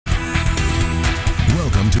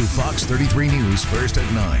Fox 33 News, first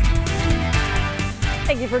at 9.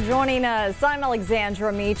 Thank you for joining us. I'm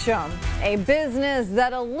Alexandra Meacham. A business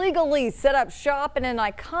that illegally set up shop in an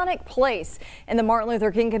iconic place in the Martin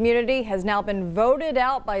Luther King community has now been voted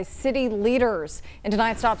out by city leaders. In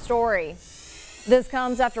tonight's top story, this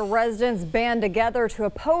comes after residents band together to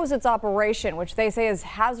oppose its operation, which they say is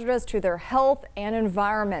hazardous to their health and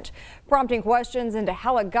environment, prompting questions into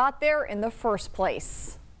how it got there in the first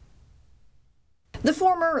place. The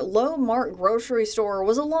former Lo-Mart grocery store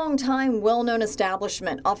was a long-time well-known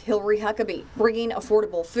establishment off Hillary Huckabee, bringing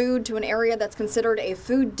affordable food to an area that's considered a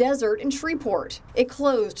food desert in Shreveport. It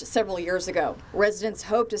closed several years ago. Residents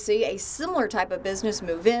hoped to see a similar type of business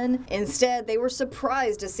move in. Instead, they were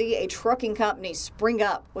surprised to see a trucking company spring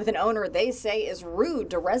up with an owner they say is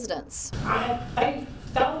rude to residents. I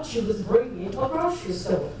thought you was bringing a grocery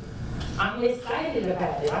store. I'm excited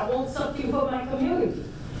about it. I want something for my community.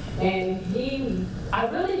 And I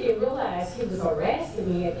really didn't realize he was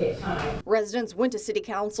harassing me at that time. Residents went to City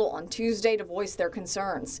Council on Tuesday to voice their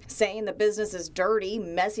concerns, saying the business is dirty,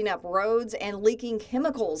 messing up roads, and leaking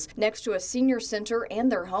chemicals next to a senior center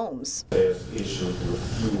and their homes. There's issues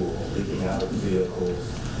with fuel leaking out of vehicles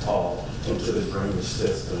into the drainage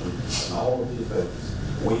system, and all of these things.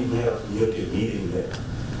 We even had a community meeting there,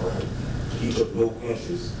 right? He took no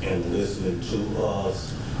interest in listening to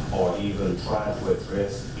us or even trying to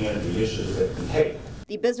address any of the issues that we had.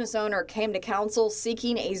 The business owner came to council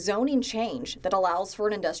seeking a zoning change that allows for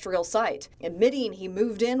an industrial site, admitting he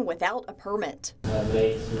moved in without a permit. I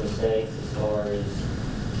made some mistakes as far as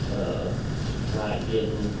not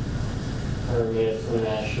getting permits when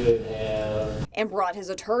I should have. And brought his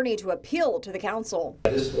attorney to appeal to the council.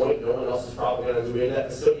 At this point, no one else is probably going to move into that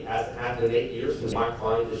facility. It hasn't happened in 8 years since my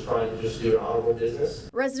client is trying to just do an honorable business.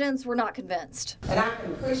 Residents were not convinced. And I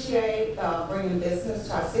can appreciate bringing business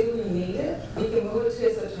to our city. We need it. We can move it to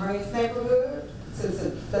his attorney's neighborhood since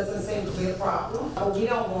it doesn't seem to be a problem. But we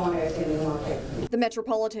don't want it in any location. The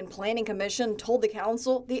Metropolitan Planning Commission told the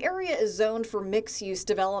council the area is zoned for mixed-use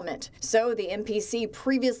development. So the MPC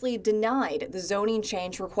previously denied the zoning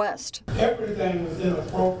change request. Everything was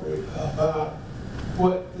inappropriate about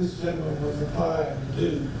what this gentleman was applying to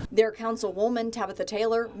do. Their councilwoman, Tabitha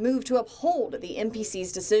Taylor, moved to uphold the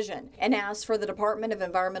MPC's decision and asked for the Department of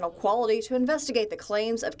Environmental Quality to investigate the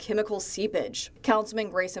claims of chemical seepage. Councilman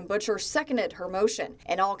Grayson Butcher seconded her motion,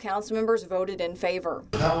 and all council members voted in favor.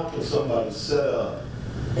 How can somebody set up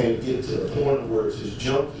and get to the point where it's as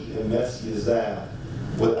junky and messy as that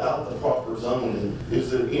without the proper zoning? Is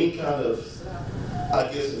there any kind of,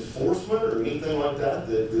 I guess, enforcement or anything like that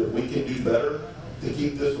that we can do better to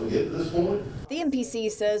keep this from getting to this point? The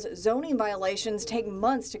MPC says zoning violations take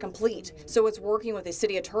months to complete, so it's working with the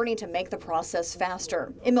city attorney to make the process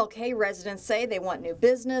faster. MLK residents say they want new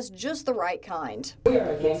business, just the right kind. We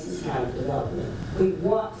are against this kind of development. We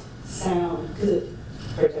want sound, good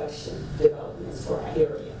production developments for our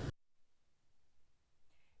area.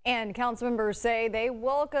 And council members say they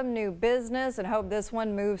welcome new business and hope this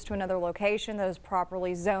one moves to another location that is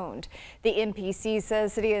properly zoned. The MPC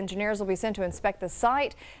says city engineers will be sent to inspect the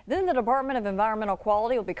site. Then the Department of Environmental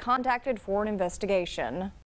Quality will be contacted for an investigation.